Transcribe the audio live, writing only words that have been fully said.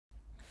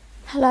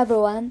Hello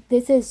everyone,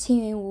 this is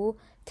Qingyun Wu.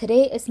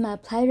 Today it's my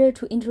pleasure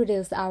to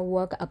introduce our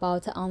work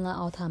about online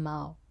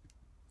AutoML.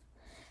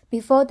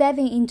 Before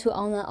diving into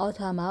online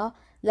AutoML,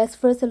 let's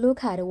first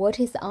look at what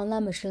is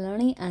online machine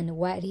learning and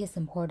why it is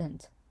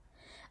important.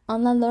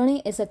 Online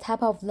learning is a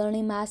type of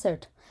learning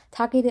method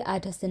targeted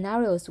at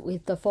scenarios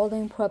with the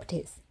following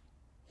properties.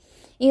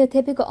 In a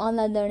typical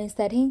online learning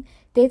setting,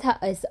 data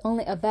is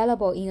only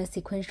available in a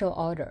sequential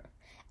order,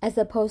 as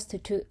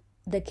opposed to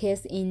the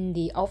case in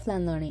the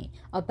offline learning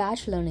or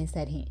batch learning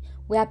setting,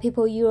 where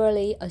people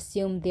usually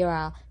assume there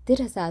are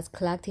datasets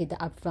collected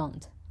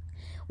upfront.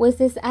 With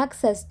this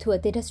access to a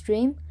data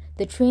stream,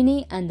 the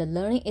training and the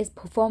learning is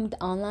performed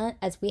online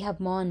as we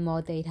have more and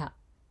more data.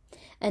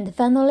 And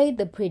finally,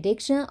 the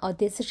prediction or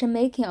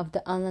decision-making of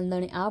the online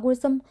learning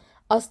algorithm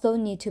also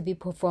need to be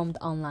performed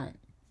online.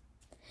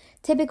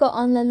 Typical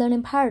online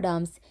learning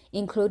paradigms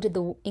include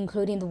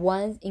the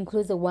ones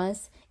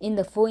in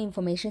the full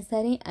information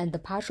setting and the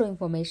partial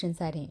information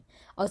setting,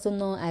 also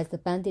known as the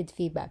banded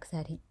feedback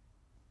setting.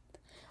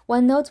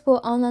 One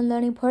notable online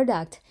learning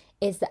product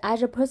is the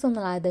Azure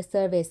Personalized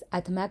Service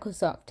at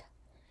Microsoft.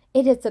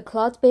 It is a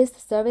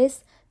cloud-based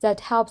service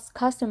that helps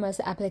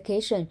customers'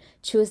 application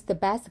choose the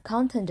best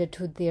content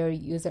to their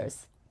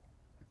users.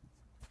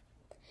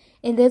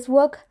 In this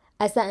work,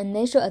 as an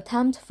initial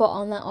attempt for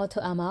online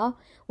AutoML,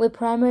 we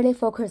primarily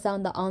focus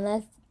on the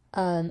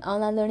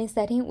online learning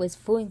setting with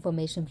full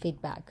information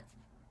feedback.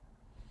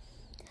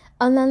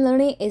 Online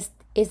learning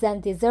is a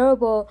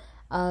desirable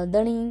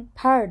learning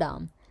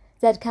paradigm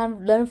that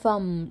can learn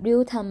from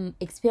real-time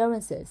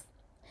experiences.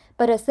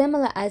 But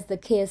similar as the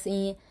case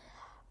in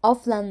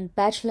offline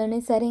batch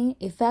learning setting,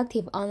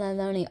 effective online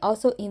learning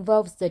also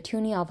involves the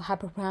tuning of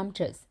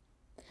hyperparameters.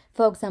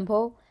 For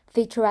example,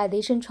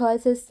 featureization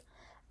choices,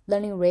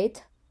 learning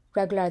rate,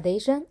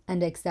 regularization,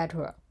 and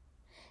etc.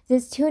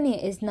 This tuning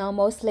is now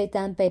mostly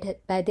done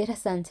by data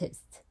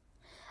scientists.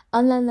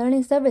 Online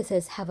learning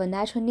services have a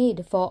natural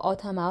need for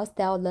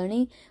AutoML-style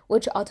learning,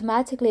 which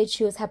automatically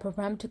choose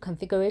hyperparameter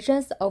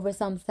configurations over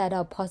some set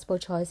of possible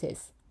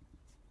choices.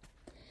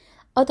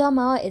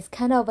 AutoML is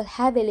kind of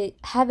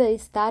heavily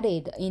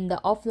studied in the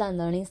offline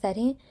learning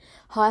setting.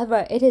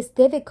 However, it is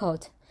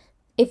difficult,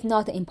 if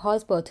not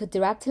impossible, to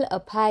directly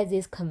apply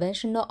these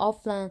conventional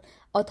offline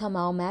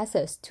AutoML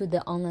methods to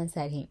the online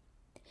setting.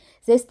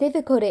 This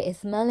difficulty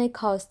is mainly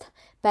caused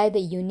by the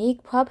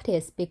unique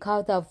properties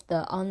because of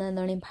the online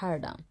learning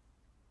paradigm.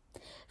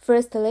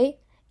 Firstly,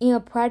 in a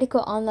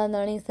practical online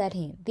learning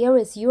setting, there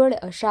is usually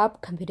a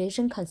sharp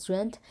computation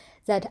constraint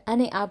that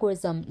any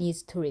algorithm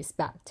needs to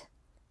respect.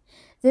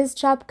 This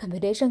sharp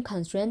computation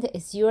constraint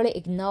is usually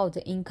ignored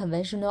in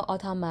conventional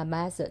AutoML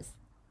methods.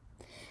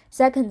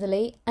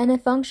 Secondly, any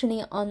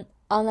functioning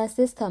online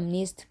system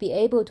needs to be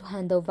able to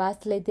handle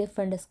vastly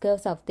different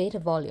scales of data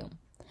volume,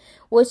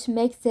 which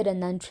makes it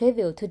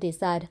non-trivial to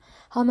decide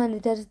how many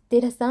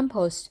data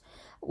samples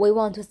we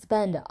want to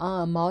spend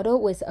on a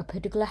model with a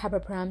particular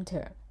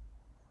hyperparameter.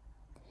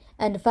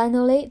 And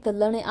finally, the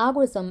learning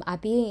algorithms are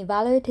being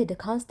evaluated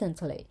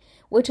constantly,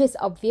 which is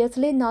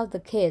obviously not the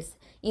case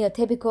in a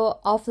typical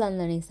offline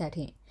learning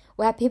setting,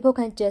 where people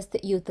can just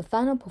use the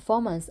final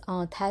performance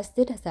on a test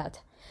dataset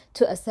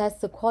to assess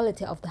the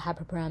quality of the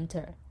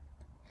hyperparameter.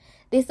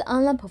 This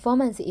online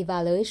performance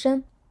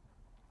evaluation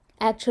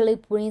actually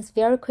brings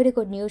very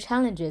critical new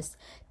challenges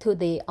to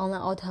the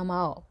online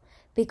AutoML,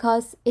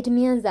 because it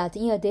means that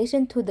in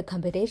addition to the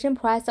computation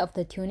price of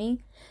the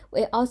tuning,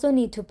 we also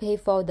need to pay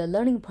for the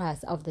learning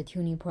price of the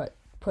tuning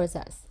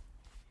process.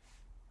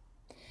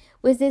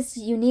 With these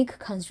unique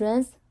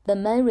constraints, the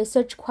main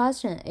research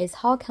question is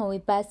how can we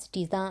best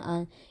design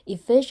an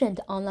efficient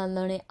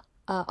online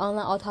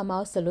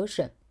AutoML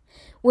solution,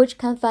 which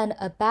can find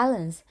a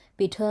balance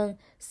between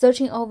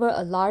searching over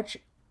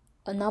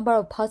a number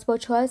of possible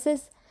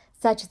choices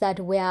such that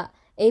we are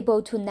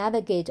able to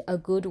navigate a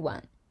good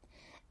one,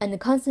 and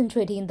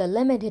concentrating the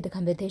limited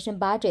computation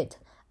budget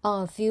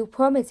on a few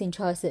promising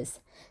choices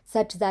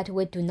such that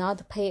we do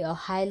not pay a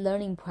high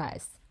learning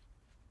price.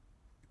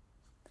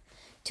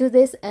 To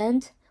this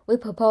end, we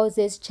propose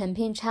this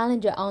Champion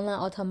Challenger online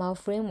AutoML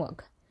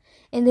framework.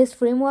 In this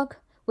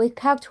framework, we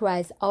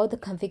characterize all the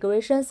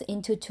configurations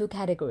into two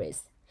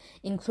categories,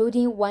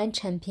 including one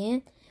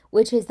champion,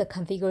 which is the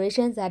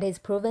configuration that is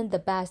proven the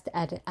best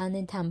at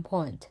any time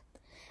point,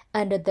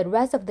 and the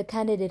rest of the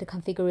candidate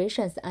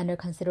configurations under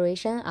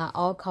consideration are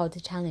all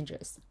called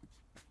challengers.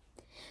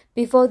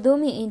 Before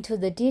zooming into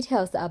the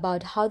details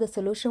about how the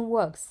solution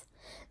works,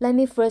 let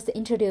me first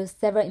introduce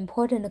several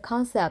important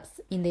concepts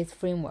in this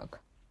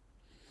framework.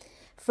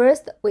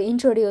 First, we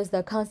introduce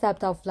the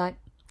concept of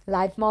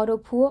live model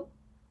pool,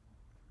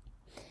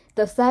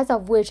 the size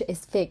of which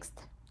is fixed.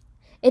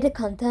 It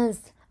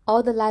contains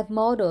all the live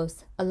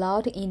models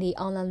allowed in the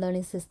online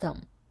learning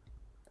system.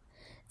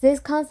 This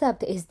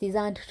concept is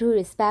designed to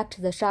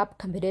respect the sharp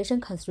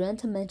computation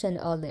constraint mentioned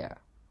earlier.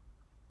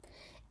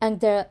 And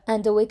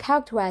we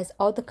characterize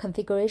all the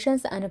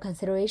configurations under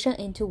consideration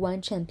into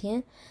one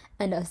champion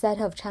and a set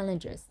of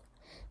challengers.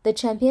 The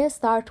champion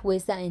starts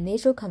with an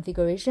initial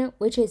configuration,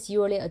 which is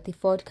usually a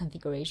default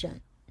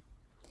configuration.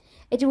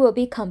 It will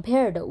be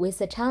compared with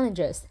the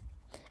challenges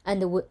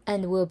and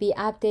will be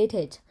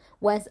updated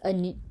once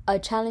a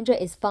challenger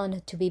is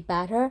found to be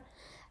better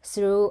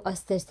through a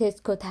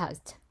statistical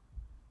test.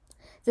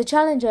 The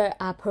challenges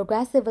are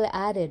progressively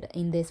added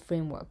in this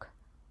framework.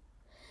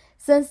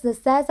 Since the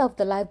size of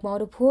the live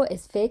model pool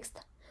is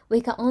fixed,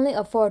 we can only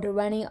afford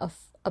running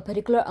a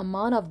particular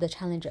amount of the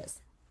challenges.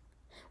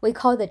 We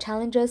call the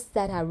challenges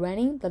that are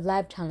running the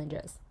live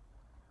challenges.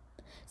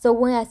 So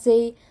when I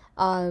say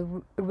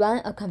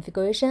run a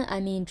configuration, I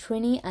mean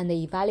training and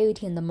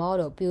evaluating the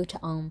model built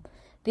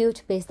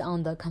based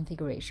on the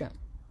configuration.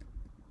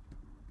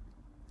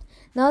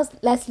 Now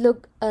let's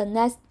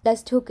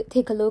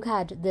take a look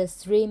at the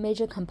three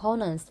major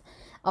components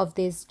of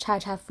this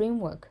ChaCha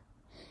framework,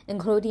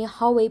 including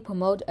how we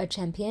promote a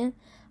champion,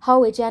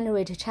 how we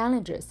generate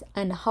challenges,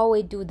 and how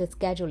we do the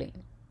scheduling.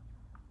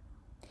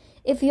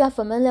 If you are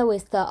familiar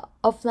with the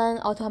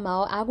offline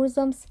AutoML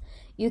algorithms,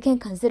 you can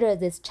consider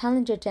this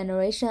challenger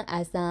generation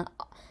as an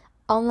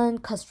online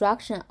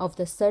construction of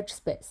the search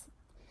space,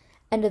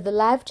 and the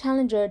live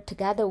challenger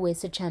together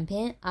with the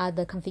champion are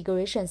the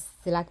configurations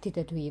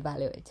selected to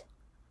evaluate.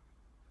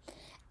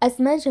 As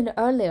mentioned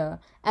earlier,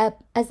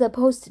 as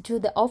opposed to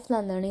the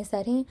offline learning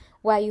setting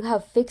where you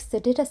have fixed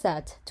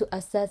dataset to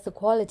assess the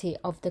quality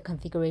of the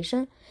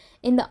configuration,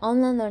 in the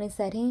online learning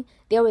setting,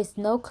 there is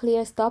no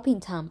clear stopping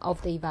time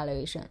of the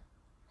evaluation.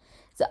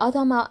 The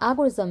AutoML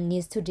algorithm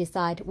needs to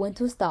decide when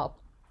to stop.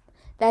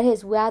 That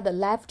is where the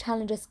live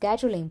challenger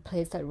scheduling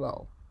plays a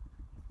role.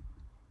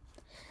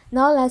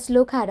 Now let's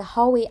look at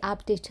how we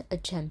update a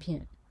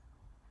champion.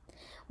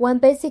 One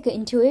basic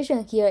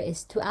intuition here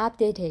is to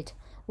update it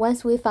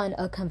once we find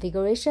a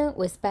configuration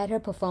with better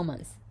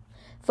performance.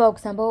 For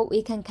example,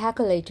 we can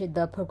calculate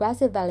the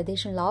progressive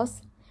validation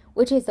loss,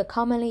 which is a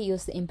commonly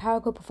used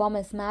empirical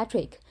performance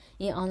metric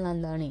in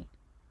online learning.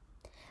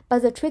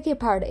 But the tricky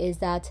part is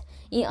that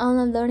in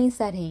online learning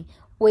setting,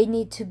 we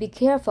need to be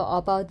careful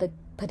about the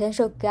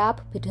potential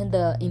gap between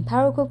the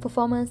empirical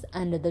performance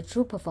and the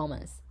true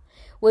performance,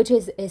 which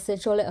is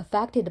essentially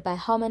affected by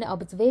how many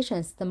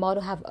observations the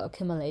model have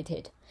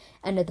accumulated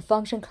and the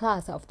function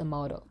class of the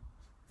model.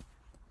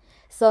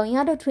 So in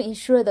order to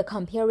ensure the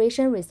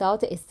comparison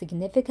result is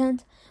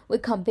significant, we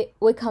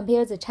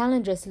compare the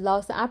challenger's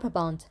loss upper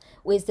bound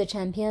with the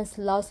champion's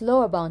loss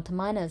lower bound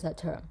minus a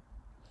term.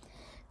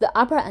 The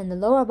upper and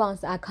lower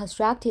bounds are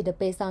constructed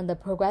based on the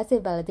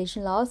progressive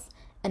validation loss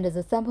and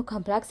the sample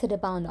complexity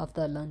bound of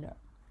the learner.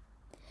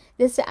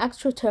 This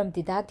extra term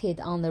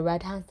deducted on the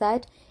right-hand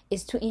side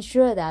is to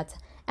ensure that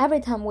every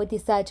time we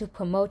decide to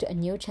promote a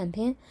new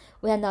champion,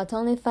 we are not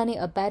only finding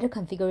a better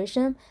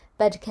configuration,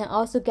 but can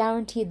also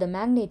guarantee the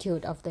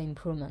magnitude of the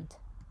improvement.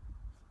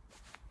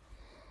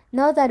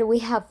 Now that we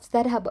have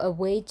set up a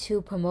way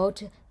to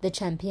promote the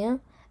champion,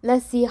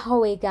 let's see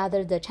how we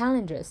gather the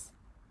challenges,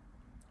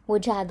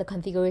 which are the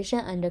configuration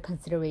under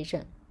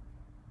consideration.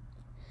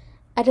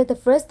 At the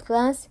first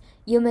glance,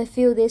 you may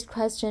feel this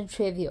question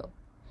trivial.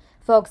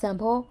 For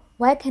example,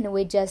 why can't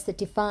we just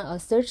define a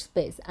search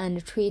space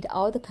and treat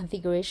all the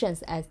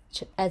configurations as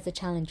the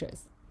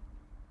challenges?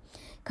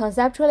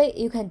 Conceptually,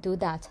 you can do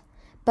that,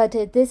 but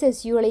this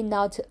is usually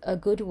not a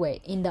good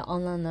way in the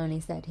online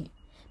learning setting,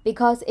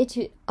 because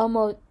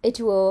it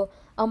will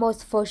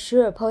almost for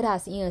sure put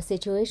us in a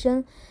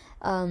situation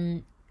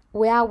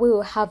where we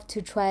will have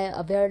to try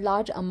a very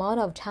large amount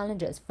of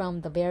challenges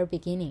from the very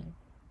beginning.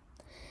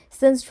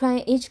 Since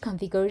trying each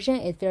configuration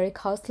is very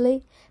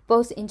costly,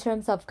 both in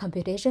terms of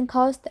computation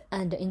cost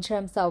and in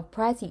terms of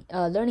pricing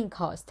learning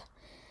cost,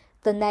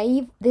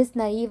 this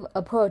naive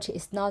approach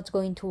is not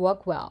going to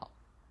work well.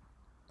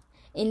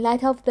 In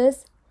light of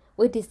this,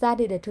 we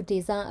decided to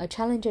design a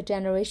challenger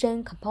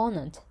generation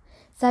component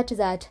such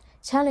that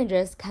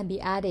challenges can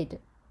be added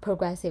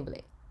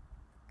progressively.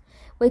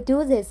 We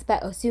do this by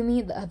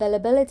assuming the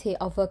availability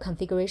of a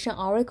configuration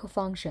oracle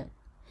function,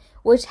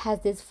 which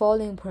has this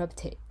following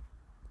property.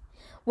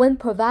 When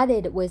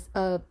provided with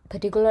a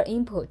particular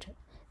input,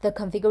 the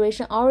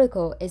configuration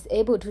oracle is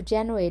able to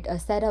generate a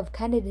set of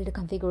candidate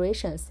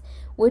configurations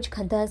which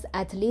contains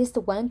at least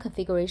one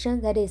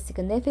configuration that is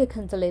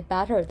significantly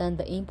better than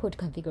the input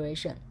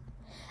configuration,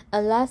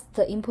 unless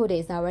the input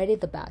is already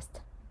the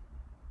best.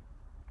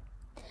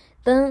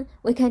 Then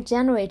we can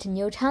generate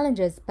new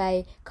challenges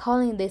by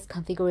calling this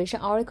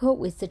configuration oracle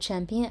with the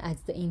champion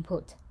as the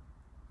input.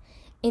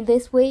 In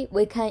this way,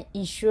 we can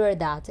ensure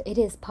that it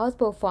is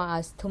possible for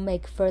us to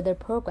make further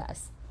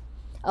progress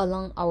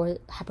along our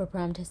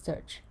hyperparameter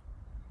search.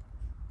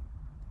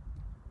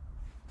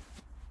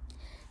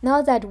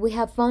 Now that we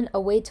have found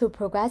a way to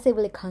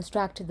progressively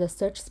construct the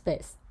search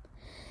space,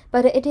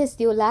 but it is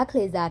still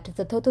likely that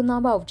the total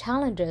number of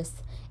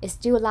challenges is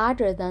still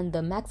larger than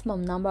the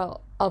maximum number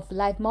of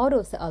live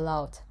models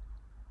allowed.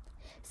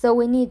 So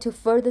we need to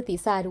further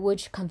decide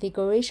which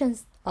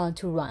configurations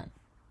to run.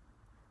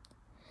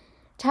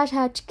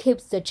 ChaCha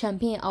keeps the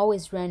champion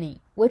always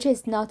running, which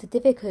is not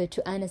difficult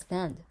to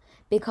understand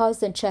because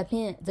the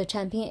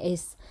champion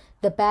is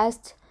the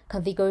best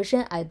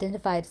configuration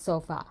identified so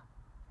far.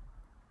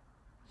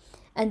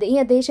 And in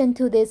addition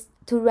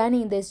to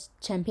running this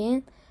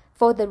champion,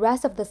 For the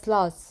rest of the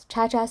slots,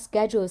 ChaCha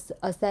schedules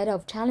a set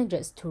of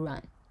challenges to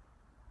run.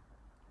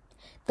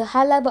 The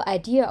high-level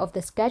idea of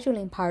the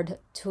scheduling part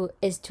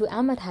is to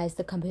amortize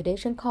the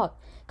computation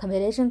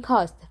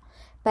cost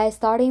by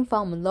starting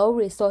from low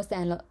resource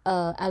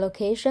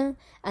allocation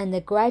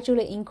and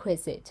gradually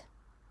increase it.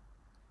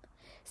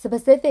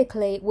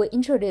 Specifically, we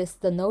introduce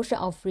the notion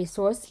of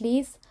resource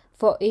lease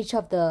for each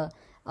of the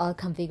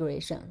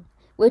configuration,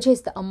 which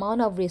is the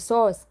amount of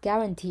resource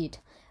guaranteed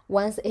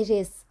once it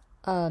is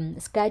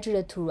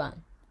scheduled to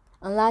run,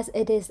 unless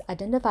it is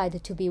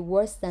identified to be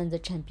worse than the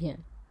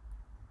champion.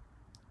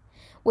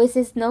 With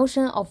this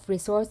notion of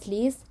resource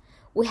lease,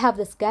 we have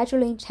the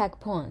scheduling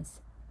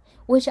checkpoints,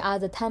 which are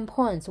the time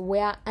points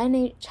where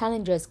any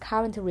challenger's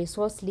current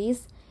resource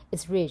lease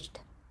is reached.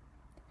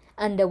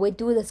 And we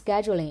do the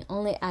scheduling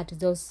only at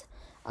those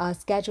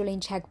scheduling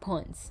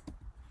checkpoints.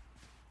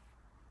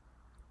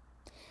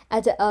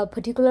 At a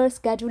particular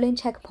scheduling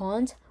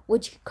checkpoint,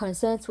 which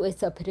concerns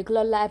with a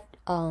particular live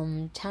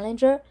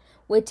challenger,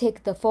 we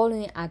take the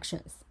following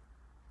actions.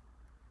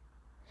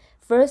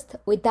 First,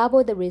 we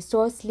double the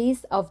resource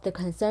lease of the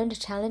concerned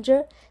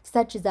challenger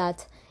such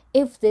that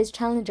if this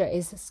challenger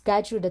is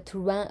scheduled to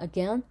run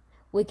again,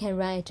 we can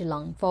run it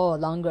for a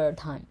longer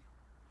time.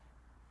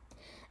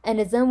 And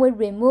then we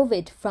remove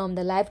it from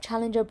the live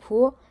challenger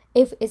pool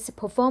if its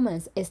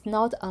performance is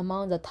not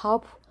among the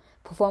top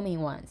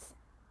performing ones.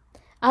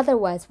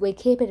 Otherwise, we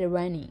keep it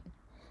running.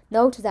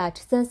 Note that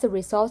since the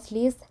resource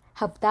lease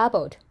have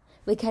doubled,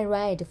 we can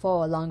run it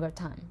for a longer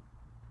time.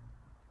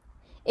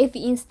 If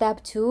in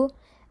step 2,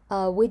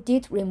 we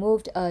did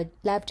remove a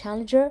live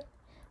challenger,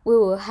 we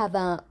will have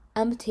an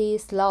empty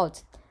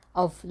slot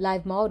of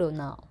live model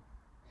now.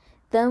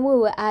 Then we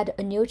will add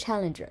a new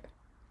challenger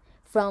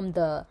from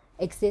the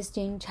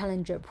existing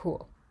challenger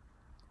pool.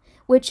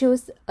 We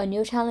choose a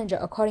new challenger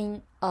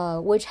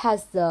which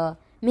has the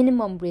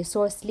minimum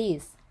resource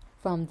lease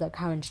from the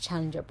current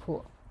challenger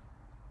pool.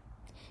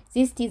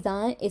 This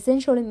design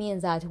essentially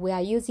means that we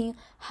are using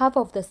half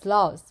of the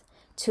slots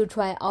to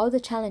try all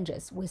the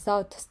challenges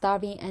without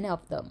starving any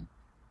of them.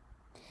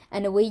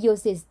 And we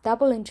use this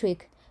doubling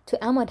trick to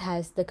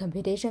amortize the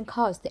computation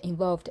cost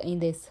involved in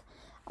this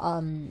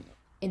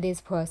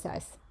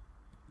process.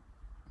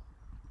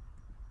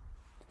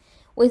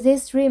 With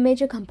these 3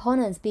 major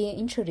components being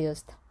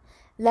introduced,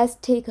 let's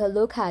take a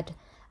look at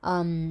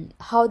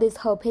how this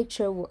whole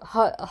picture,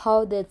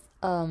 how this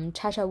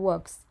ChaCha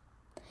works.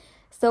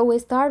 So we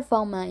start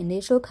from an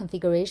initial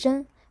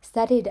configuration,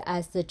 set it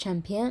as the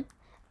champion,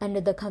 and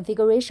the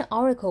configuration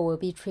oracle will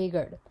be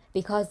triggered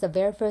because the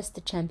very first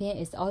champion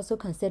is also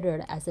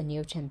considered as a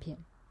new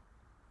champion.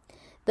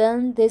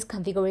 Then this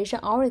configuration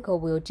oracle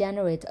will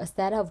generate a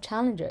set of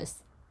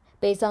challenges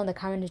based on the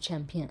current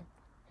champion.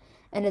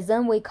 And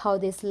then we call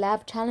this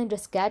live challenger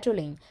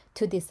scheduling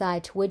to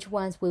decide which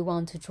ones we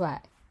want to try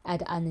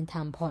at any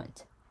time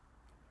point.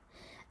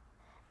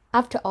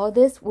 After all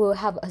this, we will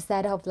have a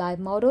set of live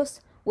models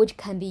which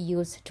can be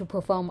used to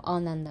perform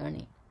online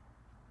learning.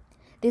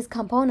 These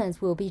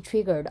components will be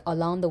triggered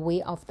along the way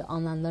of the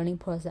online learning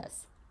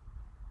process.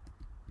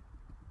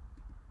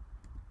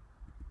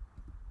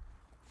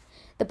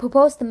 The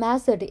proposed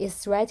method is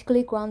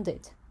theoretically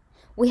grounded.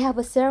 We have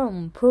a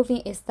theorem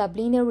proving a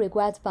sublinear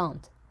regret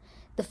bound.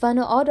 The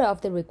final order of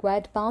the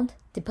regret bound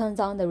depends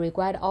on the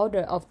regret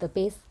order of the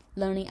base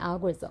learning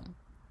algorithm.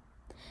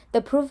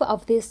 The proof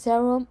of this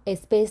theorem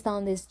is based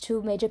on these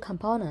 2 major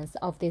components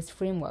of this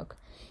framework,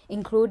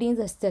 including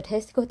the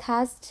statistical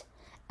test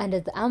and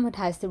the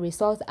amortized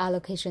resource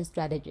allocation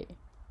strategy.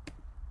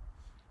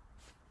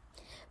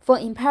 For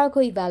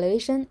empirical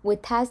evaluation, we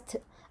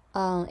tested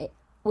our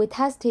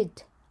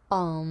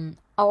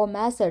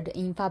method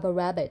in Vowpal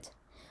Wabbit,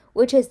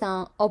 which is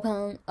an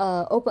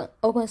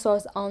open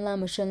source online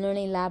machine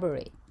learning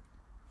library.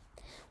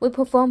 We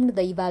performed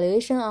the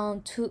evaluation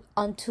on two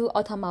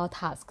AutoML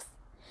tasks.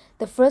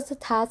 The first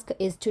task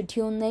is to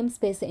tune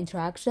namespace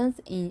interactions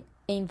in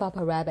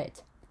Vowpal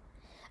Wabbit.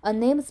 A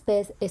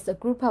namespace is a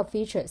group of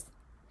features,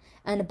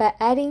 and by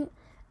adding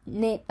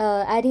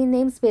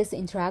namespace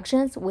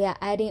interactions, we are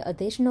adding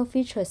additional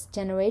features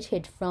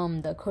generated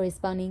from the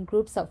corresponding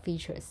groups of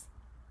features.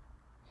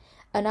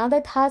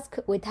 Another task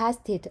we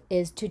tested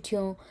is to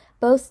tune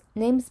both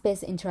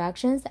namespace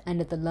interactions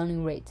and the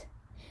learning rate,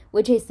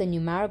 which is the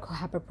numerical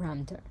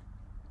hyperparameter.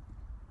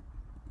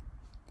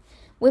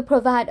 We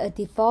provide a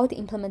default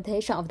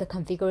implementation of the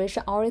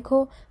configuration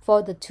oracle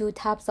for the 2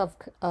 types of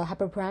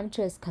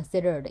hyperparameters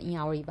considered in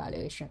our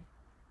evaluation.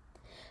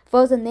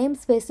 For the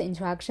namespace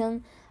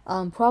interaction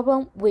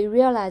problem, we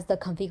realize the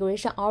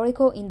configuration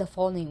oracle in the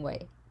following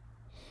way.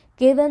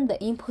 Given the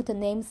input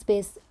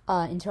namespace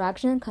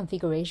interaction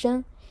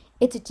configuration,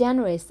 it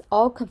generates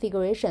all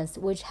configurations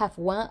which have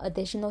one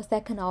additional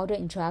second-order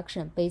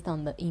interaction based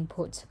on the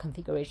input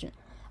configuration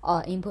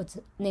or input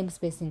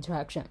namespace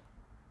interaction.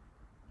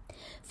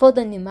 For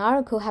the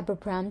numerical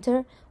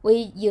hyperparameter,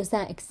 we use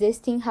an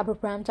existing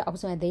hyperparameter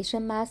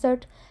optimization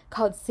method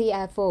called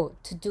CFO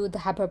to do the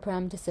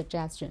hyperparameter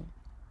suggestion.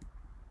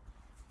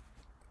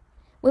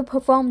 We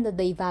performed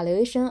the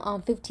evaluation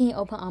on 15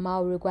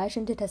 OpenML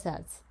regression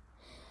datasets,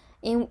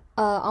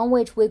 on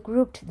which we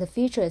grouped the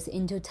features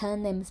into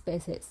 10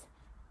 namespaces,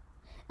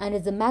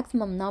 and the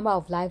maximum number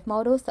of live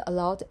models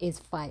allowed is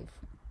 5.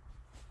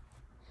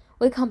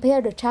 We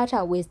compared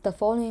ChaCha with the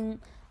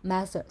following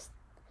methods.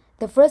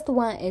 The first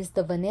one is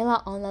the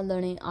vanilla online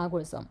learning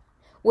algorithm,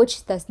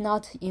 which does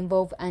not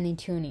involve any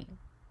tuning.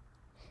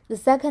 The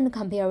second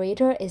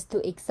comparator is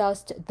to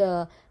exhaust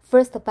the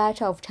first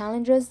batch of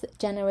challenges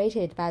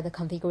generated by the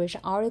configuration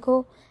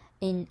article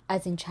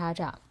as in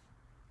ChaCha.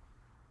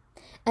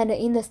 And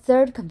in the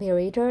third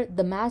comparator,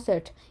 the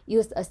method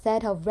used a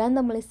set of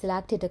randomly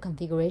selected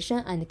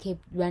configurations and keep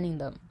running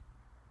them.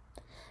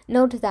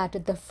 Note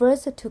that the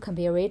first two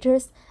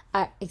comparators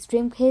are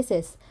extreme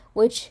cases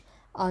which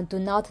do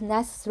not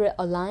necessarily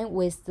align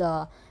with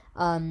the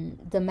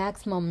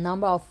maximum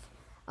number of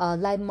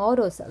live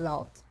models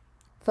allowed.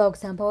 For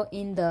example,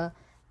 in the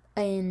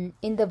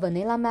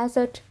vanilla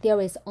method, there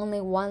is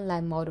only one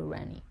live model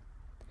running,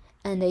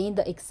 and in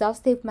the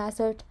exhaustive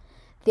method,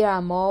 there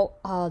are more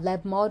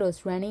live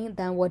models running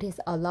than what is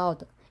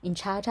allowed in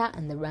ChaCha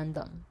and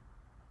random.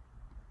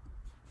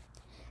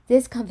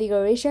 This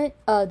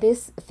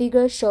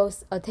figure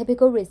shows a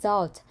typical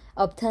result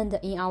obtained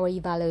in our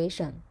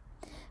evaluation,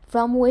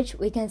 from which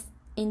we can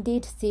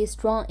indeed see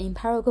strong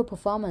empirical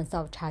performance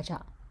of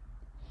ChaCha.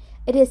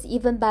 It is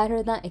even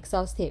better than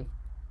exhaustive.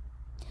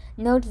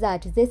 Note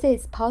that this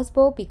is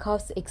possible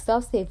because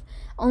exhaustive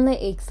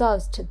only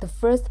exhausts the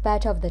first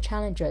batch of the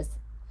challenges,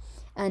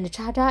 and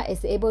ChaCha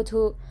is able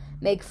to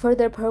make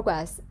further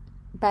progress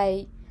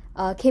by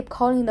keep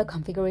calling the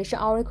configuration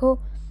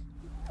article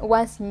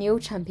once new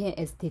champion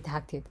is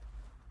detected.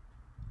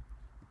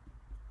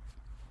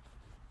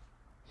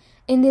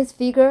 In this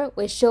figure,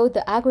 we show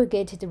the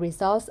aggregated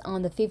results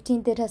on the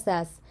 15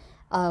 datasets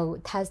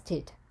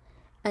tested,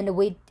 and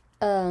we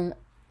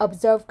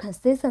observe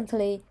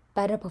consistently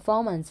better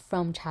performance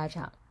from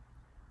ChaCha.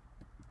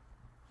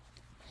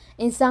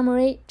 In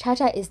summary,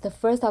 ChaCha is the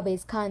first of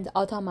its kind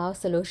AutoML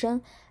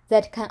solution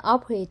that can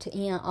operate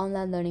in an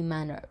online learning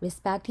manner,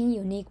 respecting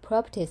unique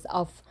properties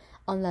of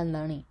online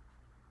learning.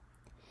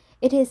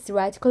 It is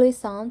theoretically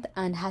sound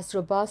and has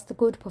robust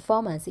good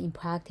performance in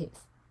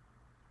practice.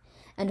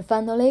 And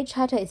finally,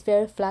 ChaCha is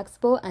very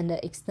flexible and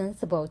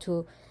extensible,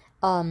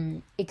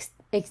 and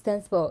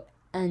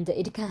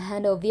it can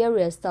handle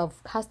various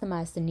of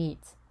customized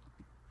needs.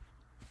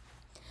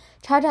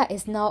 ChaCha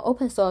is now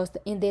open sourced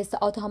in this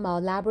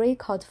AutoML library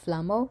called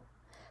Flammo.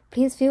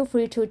 Please feel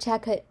free to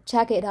check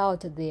it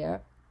out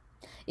there.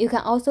 You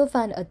can also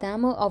find a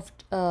demo of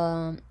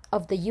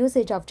the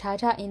usage of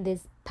ChaCha in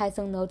this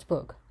Python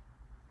notebook.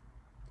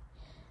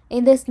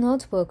 In this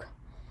notebook,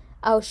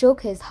 I'll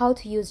showcase how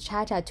to use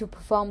ChaCha to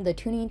perform the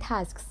tuning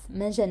tasks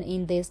mentioned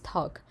in this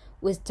talk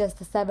with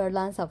just several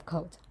lines of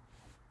code.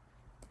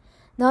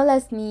 Now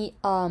let me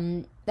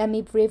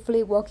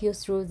briefly walk you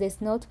through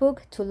this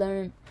notebook to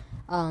learn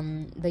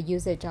the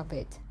usage of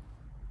it.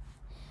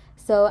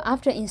 So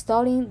after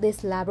installing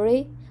this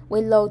library,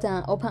 we load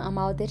an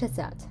OpenML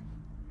dataset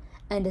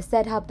and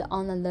set up the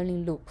online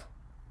learning loop.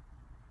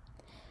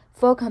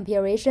 For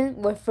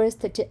comparison, we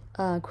first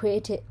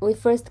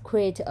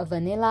create a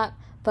vanilla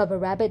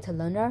Vowpal Wabbit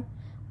learner,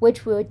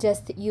 which will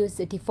just use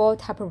the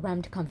default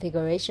hyperparameter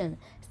configuration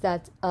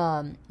set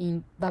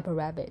in Vowpal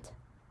Wabbit.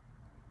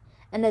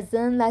 And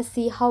then let's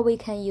see how we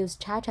can use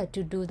ChaCha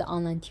to do the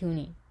online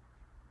tuning.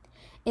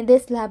 In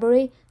this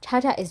library,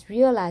 ChaCha is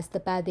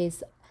realized by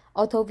this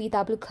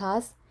AutoVW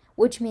class,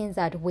 which means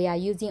that we are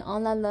using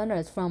online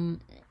learners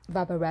from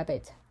Vowpal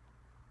Wabbit.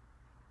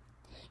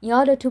 In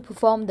order to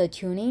perform the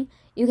tuning,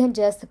 you can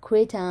just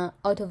create an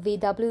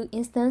AutoVW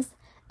instance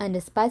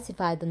and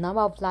specify the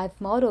number of live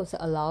models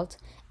allowed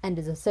and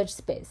the search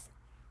space.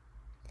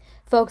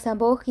 For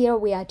example, here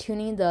we are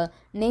tuning the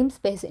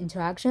namespace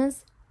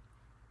interactions,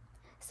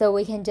 so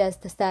we can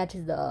just set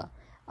the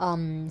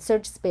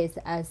search space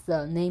as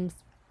the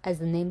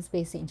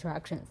namespace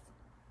interactions.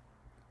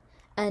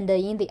 And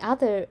in the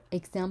other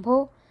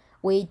example,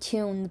 we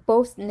tune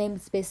both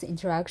namespace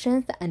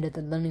interactions and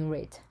the learning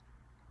rate.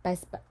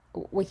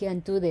 We can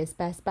do this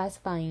by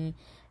specifying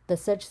the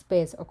search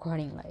space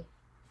accordingly.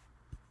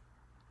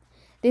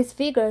 This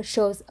figure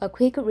shows a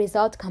quick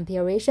result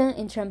comparison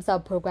in terms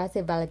of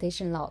progressive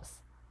validation loss.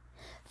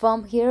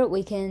 From here,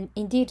 we can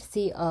indeed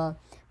see a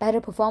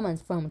better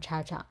performance from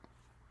ChaCha.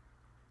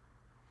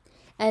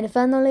 And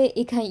finally,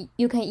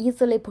 you can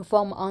easily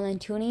perform online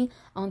tuning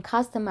on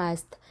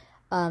customized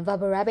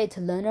Vowpal Wabbit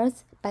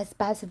learners by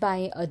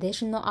specifying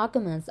additional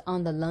arguments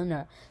on the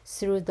learner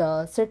through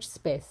the search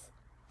space.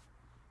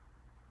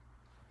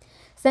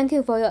 Thank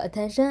you for your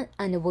attention,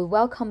 and we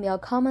welcome your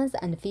comments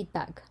and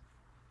feedback.